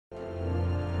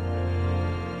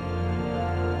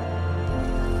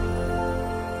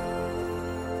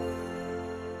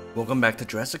Welcome back to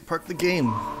Jurassic Park the game.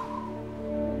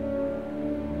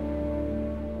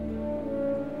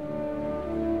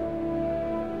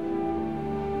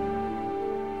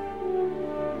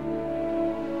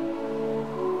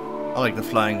 I like the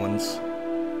flying ones.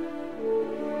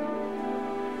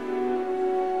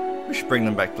 We should bring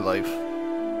them back to life.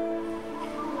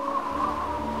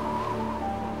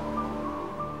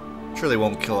 Sure they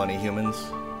won't kill any humans.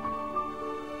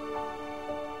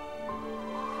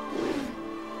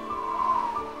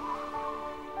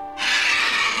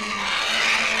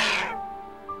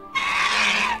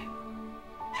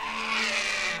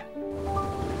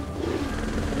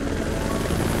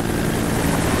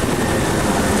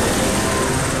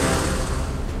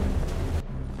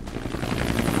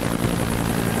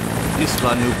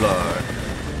 Isla Nublar.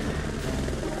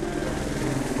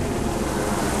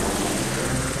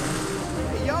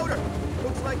 Hey, Yoder!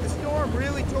 Looks like the storm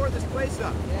really tore this place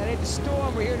up. Yeah, it ain't the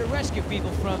storm we're here to rescue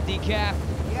people from, Decaf.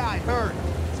 Yeah, I heard.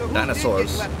 So who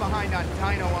Dinosaurs. did get left behind on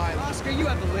Dino Island? Oscar, you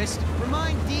have the list.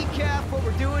 Remind Decaf what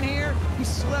we're doing here. He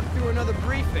slept through another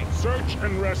briefing. Search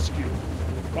and rescue.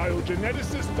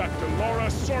 Biogeneticist Dr. Laura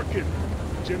Sorkin.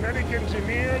 Genetic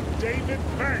engineer David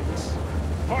Banks.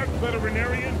 Park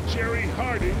veterinarian Jerry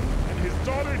Harding and his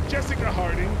daughter Jessica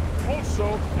Harding. Also,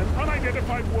 an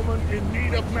unidentified woman in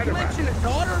need of You medevac. mentioned a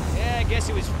daughter? Yeah, I guess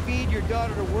it was feed your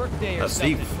daughter to work day or That's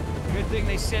something. deep. Good thing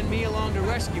they send me along to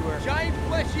rescue her. Giant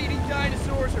flesh-eating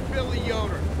dinosaurs or Billy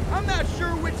Yoder? I'm not sure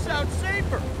which sounds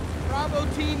safer. Bravo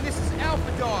team, this is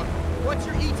Alpha Dog. What's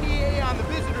your ETA on the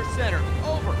visitor center?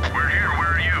 Over. We're here.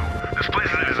 Where are you? This place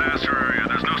is a disaster area.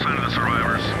 There's no sign of the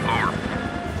survivors.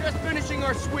 Over. Just finishing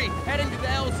our sweep. Heading to the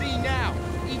LZ now.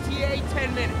 ETA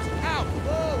 10 minutes. Out.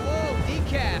 Whoa, whoa,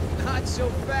 Decaf, not so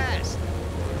fast.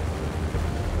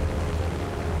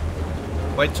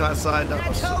 Wait till outside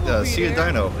see a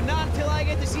dino. But not until I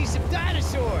get to see some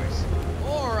dinosaurs.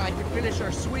 Or I could finish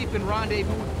our sweep and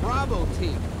rendezvous with Bravo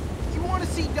team. If you want to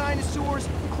see dinosaurs,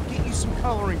 I'll get you some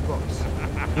coloring books.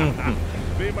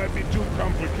 They might be too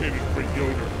complicated for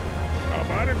Yoder. How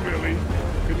about it, Billy?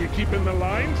 Can you keep in the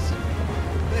lines?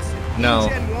 Listen, No.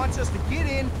 Jen wants us to get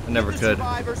in, I never get the could.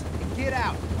 survivors, and get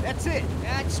out. That's it.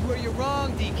 That's where you're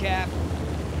wrong, Decaf.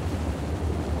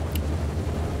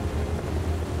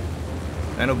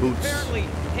 Dino boots. Apparently,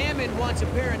 Hammond wants a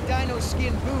pair of dino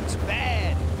skin boots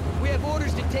bad. We have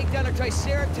orders to take down a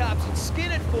Triceratops and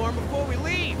skin it for him before we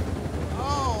leave.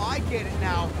 Oh, I get it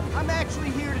now. I'm actually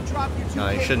here to drop you two No,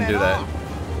 you cavemen shouldn't do that.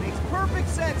 off. Makes perfect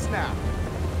sense now.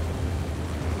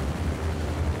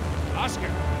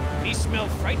 Oscar, we smell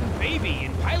frightened baby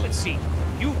in pilot seat.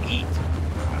 You eat.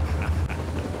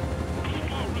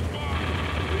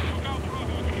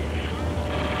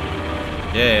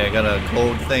 Yeah, I got a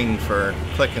gold thing for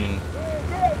clicking.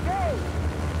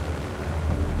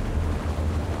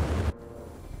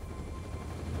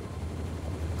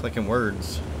 Clicking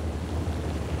words.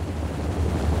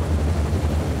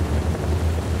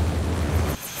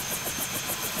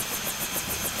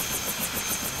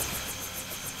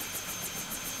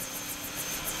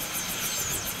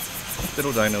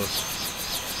 Little dinos.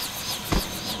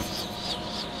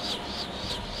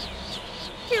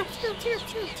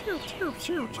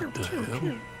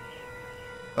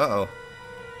 Uh-oh.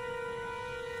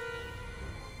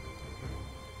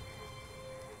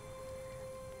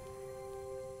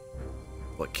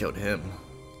 What killed him?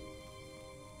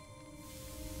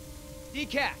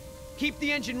 Decaf, keep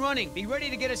the engine running. Be ready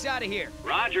to get us out of here.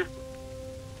 Roger.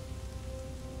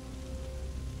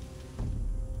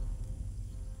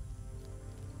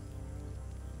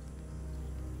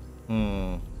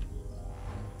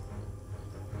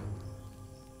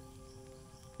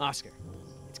 Oscar,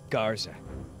 it's Garza.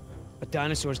 But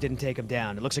dinosaurs didn't take him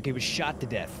down. It looks like he was shot to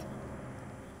death.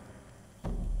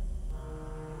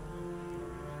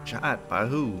 Shot by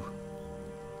who?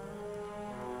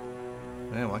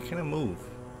 Man, why can't I move?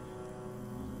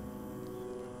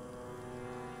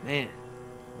 Man,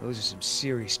 those are some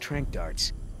serious tranq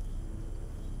darts.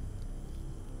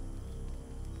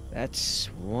 That's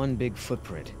one big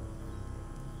footprint.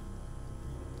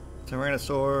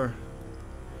 Tyrannosaur.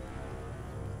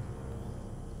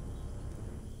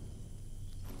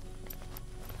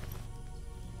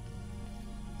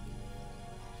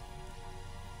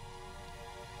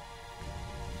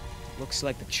 Looks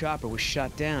like the chopper was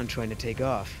shot down trying to take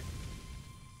off.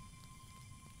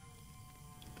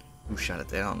 Who shot it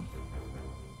down?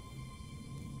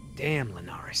 Damn,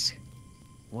 Linares.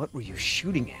 What were you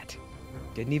shooting at?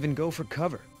 Didn't even go for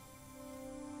cover.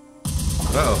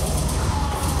 Uh-oh.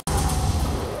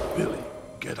 Billy,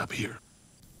 get up here.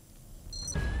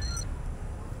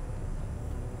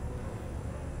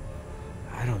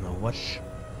 I don't know what...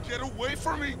 Get away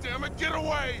from me, damn it! Get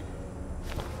away!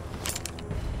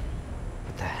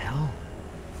 What the hell?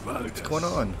 What's going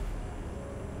on?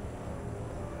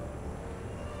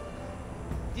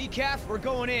 Decaf, we're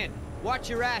going in. Watch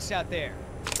your ass out there.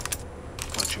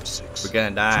 Watch your six. We're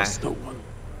gonna die. Trust no one.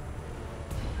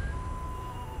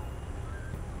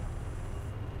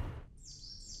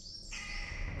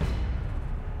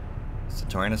 Is the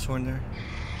dinosaur in there?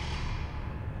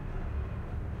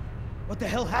 What the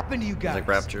hell happened to you guys? Like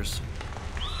raptors.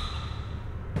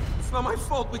 It's not my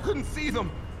fault. We couldn't see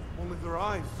them. Only their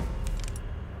eyes.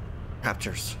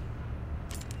 Raptors.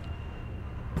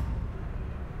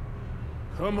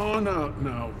 Come on out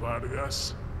now,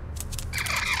 Vargas.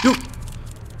 Yo!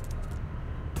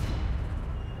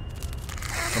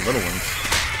 The little ones.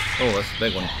 Oh, that's a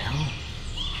big one.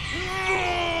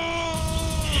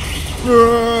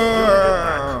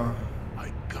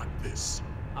 I got this.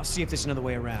 I'll see if there's another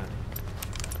way around.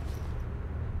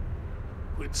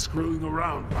 Quit screwing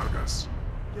around, Vargas.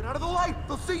 Get out of the light.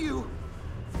 They'll see you.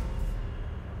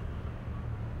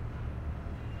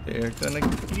 They're gonna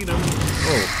eat him.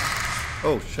 Oh.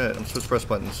 Oh shit, I'm supposed to press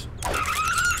buttons.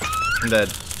 I'm dead.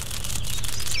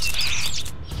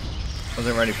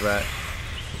 Wasn't ready for that.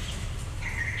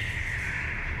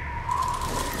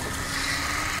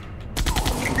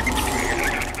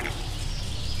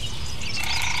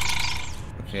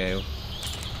 Okay.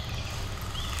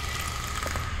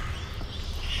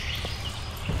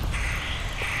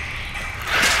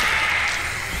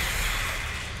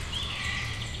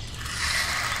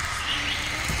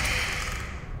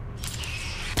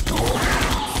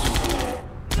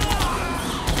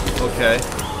 Okay.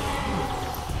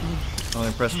 I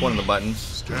only pressed one of the buttons.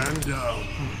 Stand down.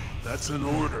 That's an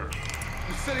order.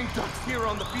 We're sitting ducks here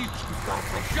on the beach. We've got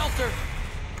no shelter.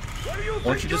 What do you Why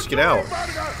don't you just get out?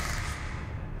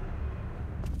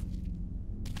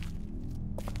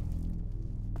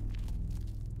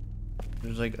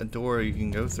 There's like a door you can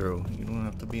go through. You don't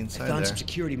have to be inside I found there. some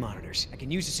security monitors. I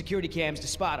can use the security cams to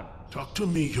spot him. Talk to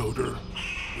me, Yoder.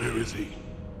 Where is he?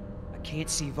 I can't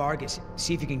see Vargas.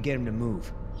 See if you can get him to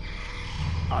move.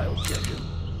 I'll get him.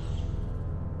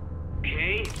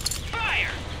 Okay, fire!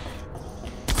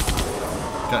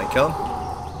 Can I kill him?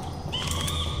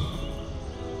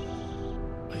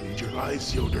 I need your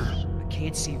eyes, Yoder. I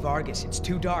can't see Vargas. It's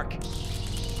too dark.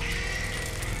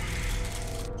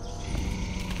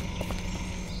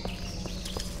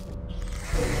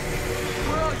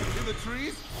 Where are you? In the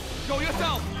trees? Go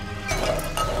yourself.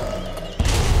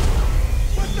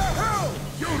 What the hell?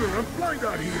 Yoder, I'm blind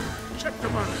out here. Check the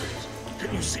monitors.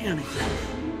 Can you see anything?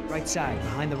 Right side,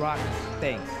 behind the rock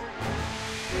thing.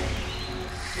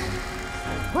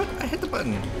 What? I hit the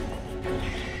button.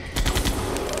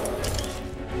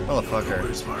 Motherfucker.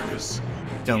 Where's Vargas?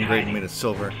 Downgrading me to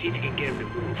silver. See if you can get him to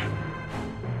move.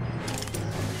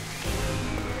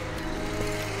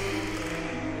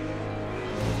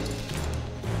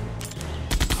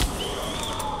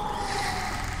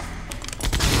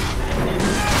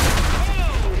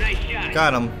 Oh, nice shot.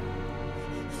 Got him.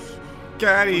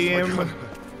 Got him.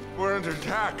 We're under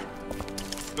attack.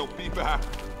 They'll be back.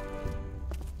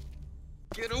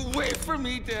 Get away from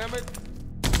me, damn it.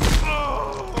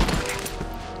 Oh!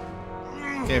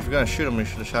 Okay, if you're gonna shoot him, you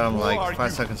should have shot him Who like are 5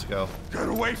 you? seconds ago. Get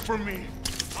away from me.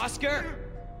 Oscar,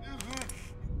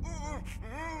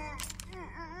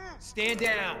 stand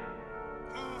down.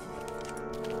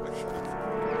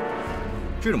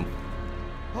 Shoot him.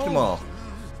 Shoot them all.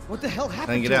 What the hell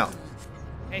happened Then get to out. him?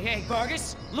 Hey, hey,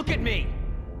 Vargas, look at me.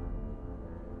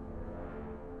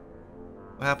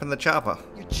 What happened to the chopper?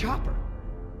 Your chopper.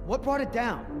 What brought it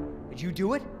down? Did you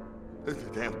do it? The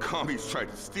damn commies tried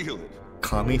to steal it.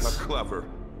 Commies? Not clever.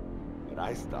 But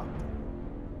I stopped them.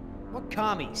 What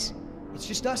commies? It's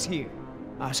just us here.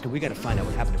 Oscar, we gotta find out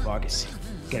what happened to Vargas.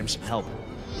 Get him some help.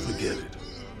 Forget it.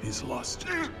 He's lost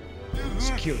it.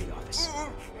 Security office.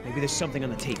 Maybe there's something on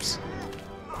the tapes.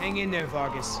 Hang in there,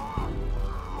 Vargas.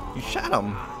 You shot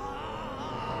him.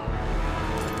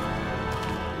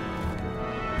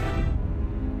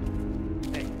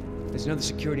 Hey, there's another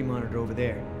security monitor over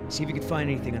there. See if you can find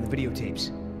anything on the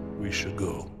videotapes. We should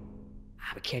go.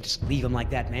 We can't just leave him like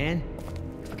that, man.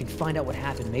 If we can find out what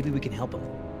happened, maybe we can help him.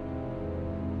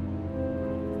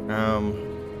 Am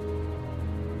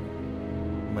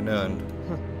I done?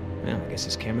 Huh. Well, I guess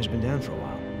this camera's been down for a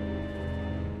while.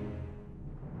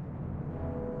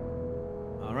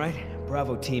 All right,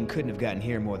 Bravo team couldn't have gotten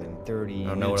here more than 30 I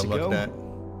don't know minutes what I'm ago. looking at.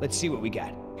 Let's see what we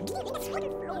got. What's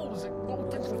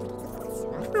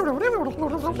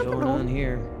going on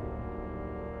here?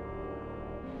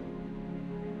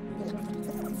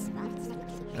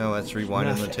 Oh, that's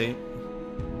rewinding the Nothing. tape.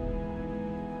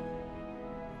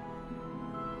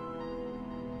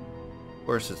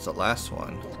 course, it's the last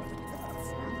one.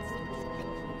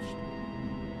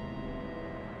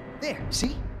 There,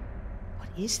 see? What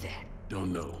is that?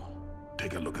 Don't know.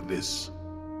 Take a look at this.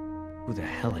 Who the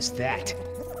hell is that?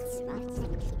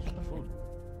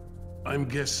 I'm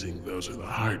guessing those are the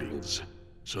Hardings.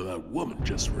 So that woman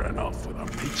just ran off with our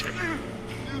paycheck.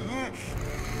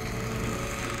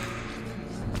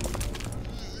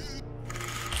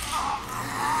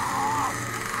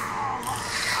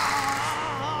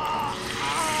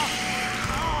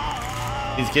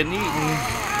 He's getting eaten.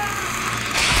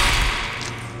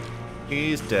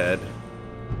 He's dead.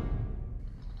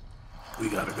 We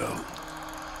gotta go.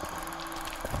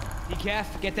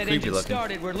 Decaf, get that Creepy engine looking.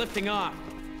 started. We're lifting off.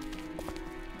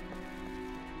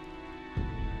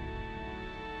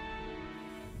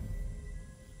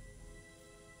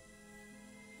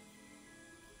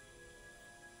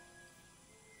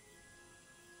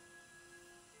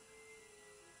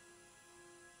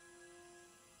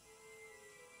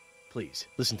 Please,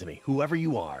 listen to me. Whoever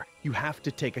you are, you have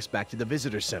to take us back to the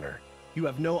visitor center. You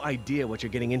have no idea what you're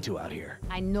getting into out here.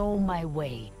 I know my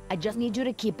way. I just need you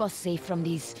to keep us safe from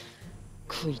these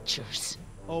creatures.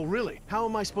 Oh, really? How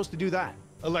am I supposed to do that?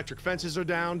 Electric fences are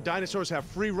down, dinosaurs have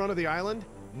free run of the island.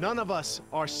 None of us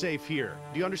are safe here.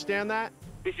 Do you understand that?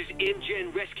 This is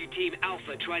InGen Rescue Team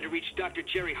Alpha trying to reach Dr.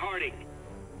 Jerry Harding.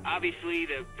 Obviously,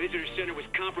 the visitor center was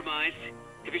compromised.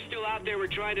 If you're still out there, we're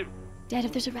trying to... Dad,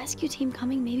 if there's a rescue team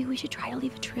coming, maybe we should try to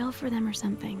leave a trail for them or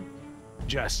something.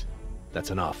 Jess,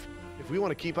 that's enough. If we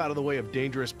want to keep out of the way of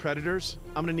dangerous predators,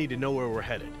 I'm gonna need to know where we're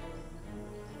headed.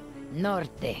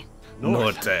 Norte.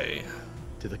 North. Norte.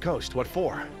 To the coast. What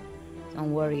for?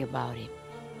 Don't worry about it.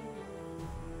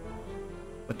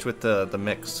 What's with the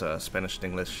mix, Spanish and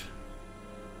English?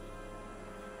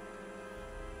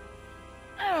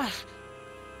 Ugh,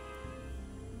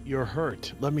 You're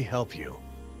hurt. Let me help you.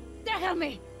 help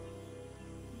me!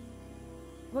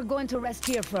 We're going to rest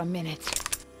here for a minute.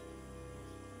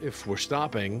 If we're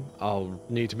stopping, I'll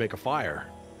need to make a fire.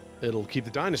 It'll keep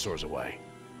the dinosaurs away.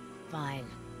 Fine.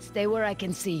 Stay where I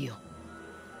can see you.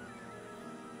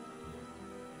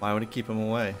 Why would it keep him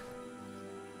away?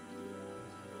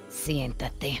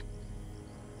 Siéntate.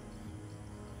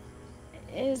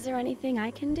 Is there anything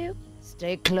I can do?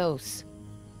 Stay close.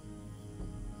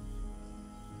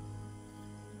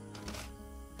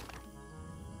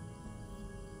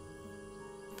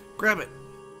 Grab it.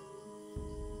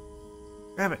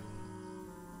 Grab it.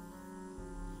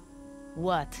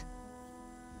 What?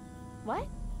 What?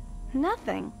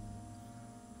 Nothing.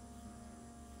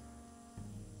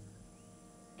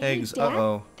 Hey, Eggs. Dad,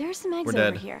 Uh-oh. there's some eggs We're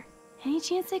over dead. here. Any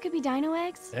chance they could be dino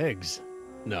eggs? Eggs?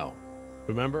 No.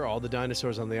 Remember, all the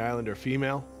dinosaurs on the island are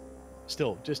female?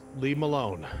 Still, just leave them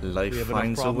alone. Life We have enough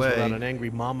finds a problems without way. an angry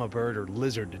mama bird or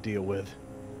lizard to deal with.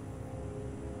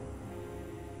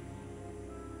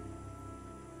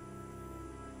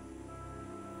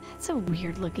 That's a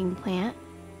weird looking plant.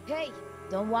 Hey,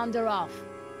 don't wander off.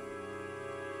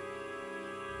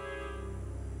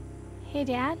 Hey,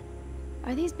 Dad,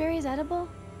 are these berries edible?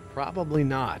 Probably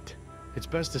not. It's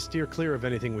best to steer clear of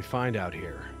anything we find out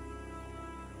here.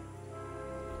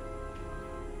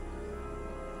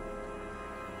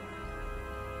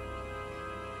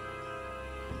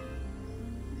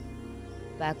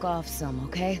 Back off some,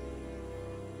 okay?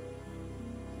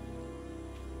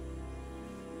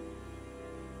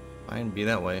 Fine, be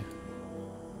that way.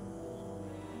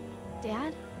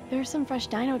 Dad, there are some fresh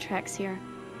dino tracks here.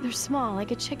 They're small,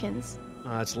 like a chicken's.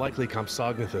 It's likely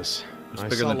Compsognathus. It's I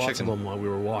bigger saw than lots chicken. of them while we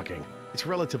were walking. It's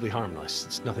relatively harmless.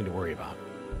 It's nothing to worry about.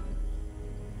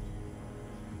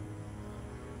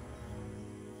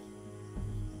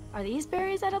 Are these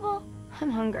berries edible? I'm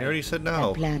hungry. You already said That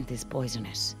no. plant is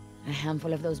poisonous. A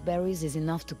handful of those berries is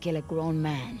enough to kill a grown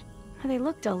man. Oh, they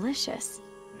look delicious.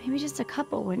 Maybe just a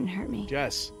couple wouldn't hurt me.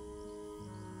 Jess,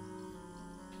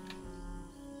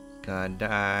 God,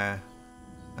 Now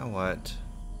what?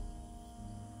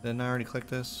 Didn't I already click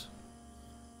this?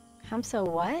 I'm so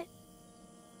what?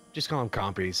 just call them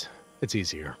compies. It's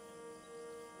easier.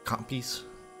 Compies?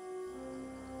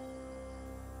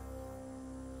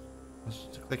 Let's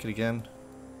click it again.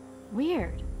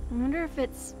 Weird. I wonder if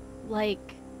it's,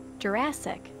 like,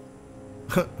 Jurassic.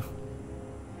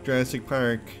 Jurassic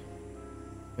Park.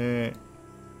 Oh,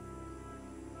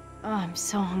 I'm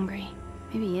so hungry.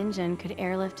 Maybe InGen could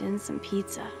airlift in some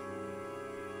pizza.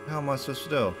 How am I supposed to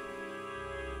do?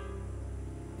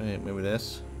 Wait, maybe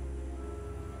this?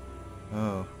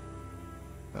 Oh.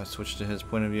 I'll switch to his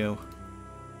point of view.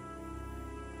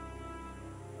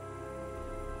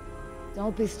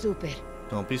 Don't be stupid.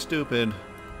 Don't be stupid.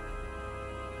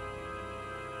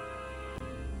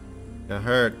 You're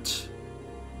hurt.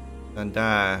 Gonna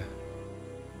die.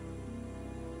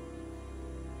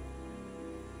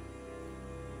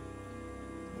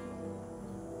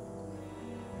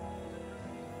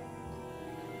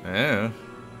 Yeah.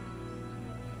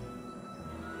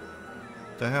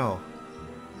 What the hell?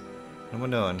 What am I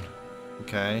doing?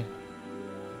 Okay.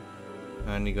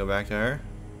 I need to go back there.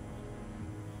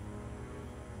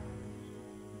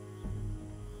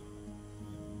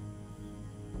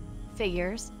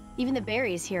 Figures. Even the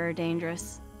berries here are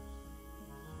dangerous.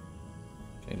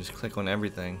 Okay, just click on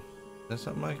everything. Is that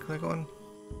something I click on?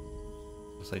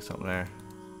 Looks like something there.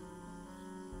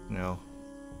 No.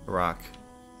 A rock.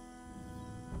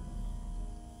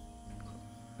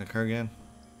 Click her again.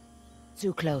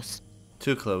 Too close.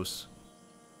 Too close.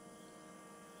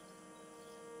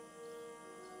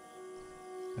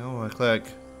 No, I click.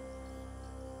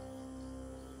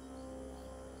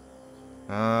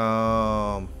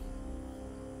 Are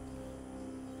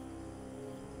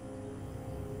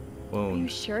you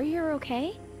Wound. sure you're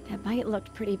okay? That bite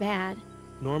looked pretty bad.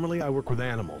 Normally I work with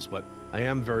animals, but I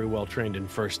am very well trained in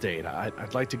first aid.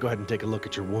 I'd like to go ahead and take a look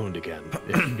at your wound again,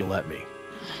 if you'll let me.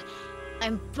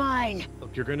 I'm fine.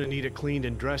 Look, you're gonna need it cleaned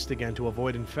and dressed again to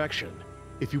avoid infection.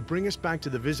 If you bring us back to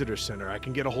the visitor center, I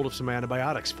can get a hold of some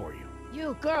antibiotics for you.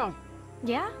 You, girl.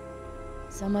 Yeah?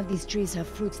 Some of these trees have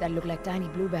fruits that look like tiny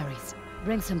blueberries.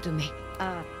 Bring some to me.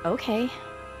 Okay.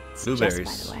 It's Blueberries.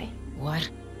 Jess, by the way. What?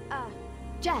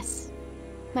 Jess.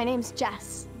 My name's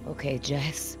Jess. Okay,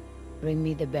 Jess. Bring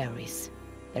me the berries.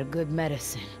 They're good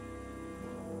medicine.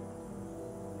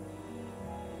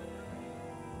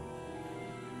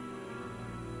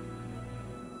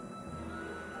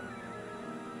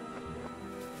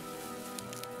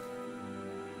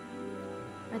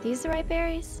 Are these the right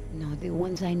berries? No, the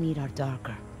ones I need are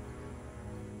darker.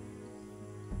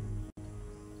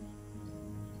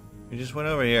 You just went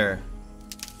over here.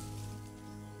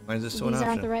 Why is this so an These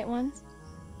aren't option? the right ones?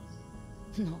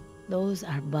 No, those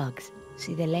are bugs.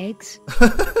 See the legs?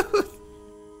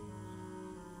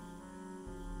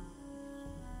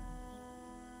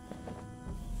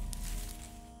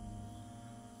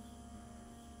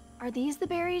 Are these the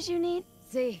berries you need?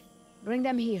 See, bring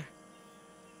them here.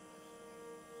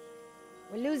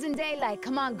 We're losing daylight.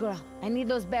 Come on, girl. I need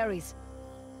those berries.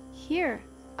 Here.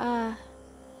 Nima.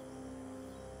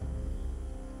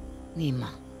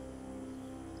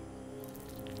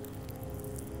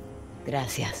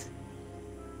 Gracias.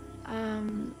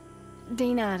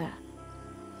 De nada.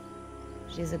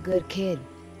 She's a good kid.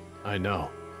 I know.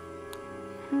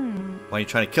 Why are you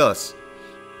trying to kill us?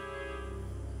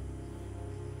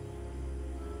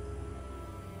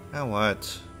 Now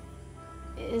what?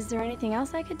 Is there anything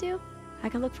else I could do? I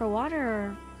could look for water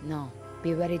or... No,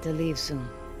 be ready to leave soon.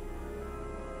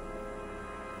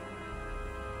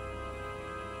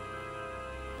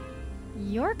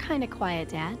 You're kind of quiet,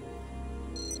 Dad.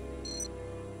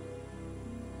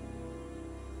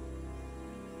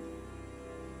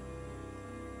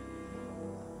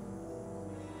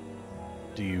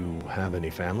 Do you have any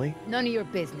family? None of your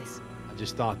business. I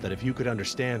just thought that if you could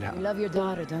understand how... You love your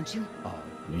daughter, don't you?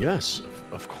 Yes,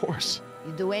 of course.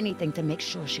 You do anything to make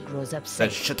sure she grows up Then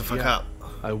safe. shut the fuck Yeah. up.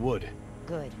 I would.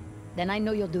 Good. Then I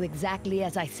know you'll do exactly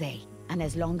as I say. And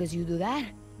as long as you do that,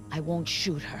 I won't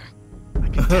shoot her. I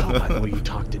can tell by the way you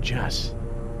talk to Jess.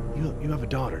 You have a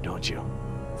daughter, don't you?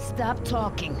 Stop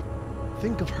talking.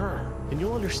 Think of her, and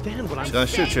you'll understand what I'm... She's gonna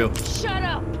shoot you. Shut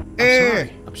up!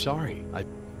 I'm sorry.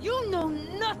 You know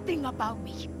nothing about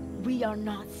me. We are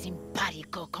not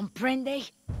simpatico, comprende?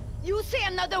 You say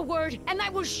another word, and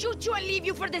I will shoot you and leave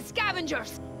you for the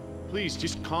scavengers! Please,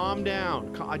 just calm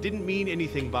down. I didn't mean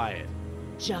anything by it.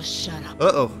 Just shut up.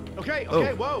 Uh-oh. Okay, Oh.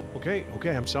 whoa. Okay,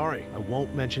 I'm sorry. I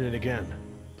won't mention it again.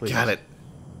 Please. Got it.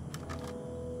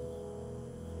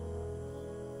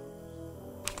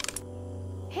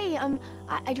 Hey,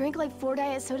 I drank like 4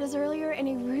 diet sodas earlier, and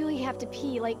I really have to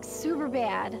pee, like, super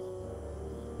bad.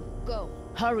 Go.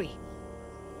 Hurry.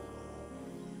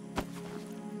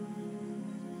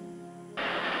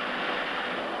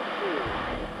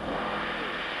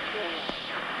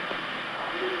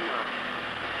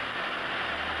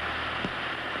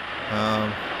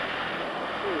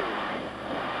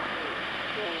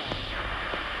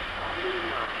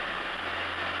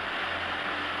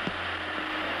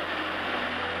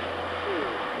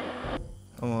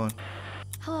 Come on.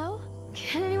 Hello?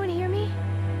 Can anyone hear me?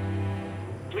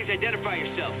 Please identify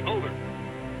yourself. Over.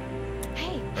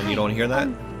 Hey. And you don't hear that?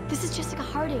 This is Jessica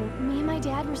Harding. Me and my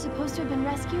dad were supposed to have been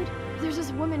rescued. There's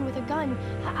this woman with a gun.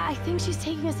 I think she's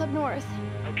taking us up north.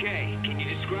 Okay, can you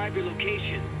describe your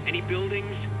location? Any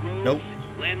buildings, roads, Nope.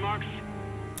 landmarks?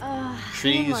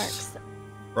 Trees. Landmarks.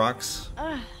 Rocks.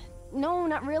 No,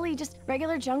 not really. Just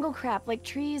regular jungle crap, like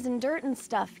trees and dirt and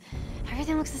stuff.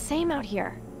 Everything looks the same out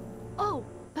here. Oh,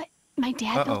 but my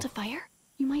dad built a fire.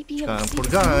 You might be able to see Put a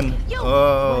the gun. smoke. You!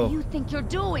 Oh. What do you think you're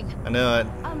doing? I know it.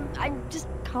 I'm just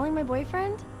calling my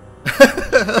boyfriend.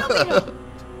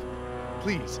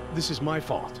 Please, this is my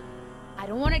fault. I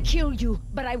don't want to kill you,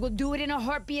 but I will do it in a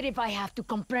heartbeat if I have to,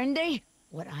 comprende?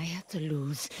 What I have to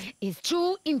lose is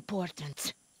too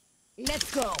important. Let's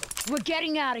go. We're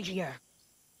getting out of here.